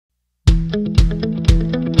Today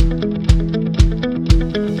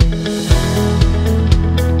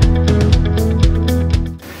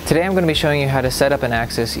I'm going to be showing you how to set up an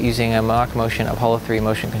axis using a Mach3 Apollo 3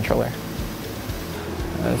 motion controller.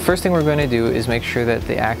 First thing we're going to do is make sure that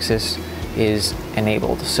the axis is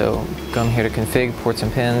enabled. So come here to config, ports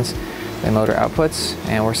and pins, then motor outputs,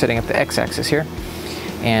 and we're setting up the x-axis here.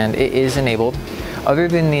 And it is enabled. Other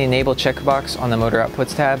than the enable checkbox on the motor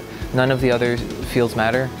outputs tab, none of the other fields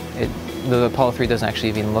matter. The Apollo 3 doesn't actually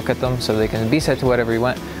even look at them, so they can be set to whatever you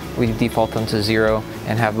want. We default them to 0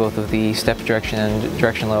 and have both of the step direction and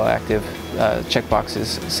direction level active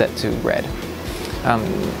checkboxes set to red.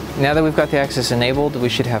 Now that we've got the axis enabled, we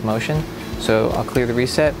should have motion. So I'll clear the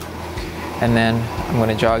reset, and then I'm going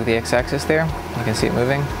to jog the x-axis there. You can see it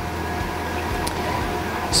moving.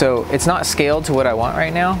 So it's not scaled to what I want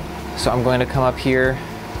right now, so I'm going to come up here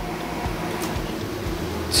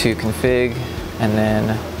to config and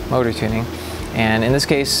then motor tuning. And in this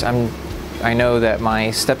case, I know that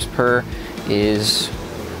my steps per is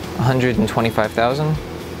 125,000. So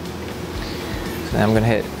then I'm going to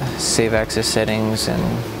hit save axis settings, and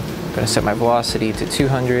I'm going to set my velocity to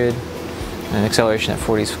 200 and acceleration at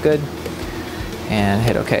 40 is good, and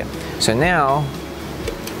hit OK. So now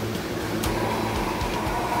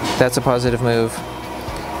that's a positive move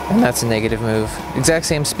and that's a negative move. Exact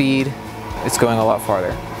same speed, it's going a lot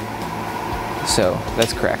farther. So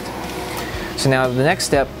that's correct. So now the next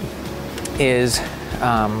step is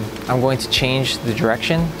I'm going to change the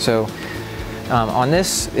direction. So on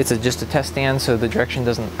this, it's just a test stand, so the direction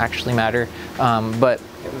doesn't actually matter. But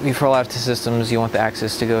for a lot of systems, you want the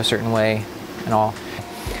axis to go a certain way and all.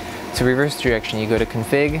 To reverse the direction, you go to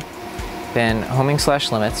config, then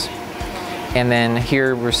homing/limits, and then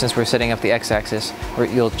here, since we're setting up the x-axis,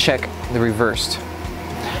 you'll check the reversed.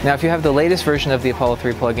 Now, if you have the latest version of the Apollo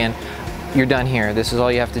 3 plugin, you're done here. This is all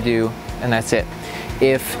you have to do, and that's it.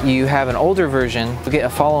 If you have an older version, you'll get a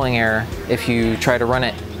following error if you try to run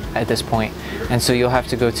it at this point. And so you'll have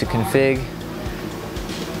to go to config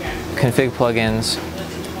plugins,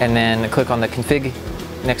 and then click on the config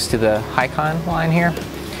next to the HiCON line here.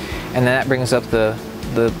 And then that brings up the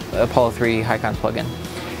Apollo 3 HiCON plugin.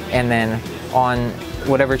 And then on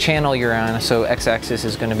whatever channel you're on, so x-axis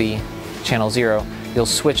is going to be channel 0, you'll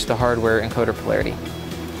switch the hardware encoder polarity.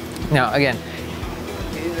 Now again,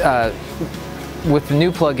 with the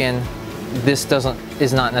new plugin, this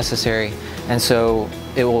is not necessary, and so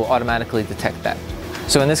it will automatically detect that.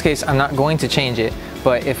 So in this case, I'm not going to change it,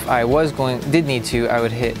 but if I did need to, I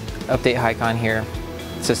would hit update HiCON here,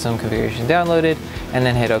 system configuration downloaded, and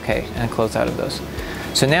then hit OK and close out of those.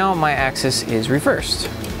 So now my axis is reversed,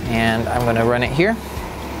 and I'm going to run it here.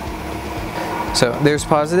 So there's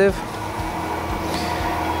positive,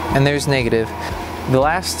 and there's negative. The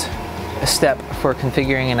last step for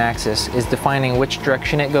configuring an axis is defining which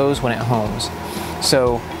direction it goes when it homes.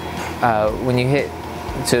 So when you hit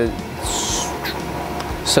to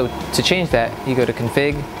change that, you go to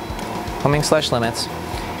config, homing/limits,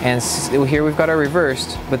 and here we've got our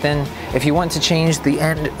reversed. But then if you want to change the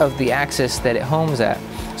end of the axis that it homes at,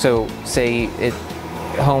 so say it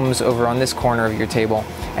homes over on this corner of your table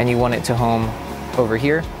and you want it to home over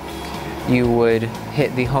here, you would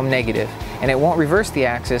hit the home negative. And it won't reverse the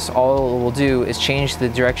axis. All it will do is change the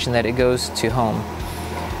direction that it goes to home,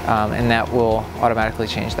 and that will automatically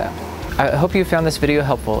change that. I hope you found this video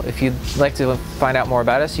helpful. If you'd like to find out more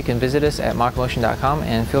about us, you can visit us at machmotion.com,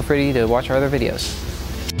 and feel free to watch our other videos.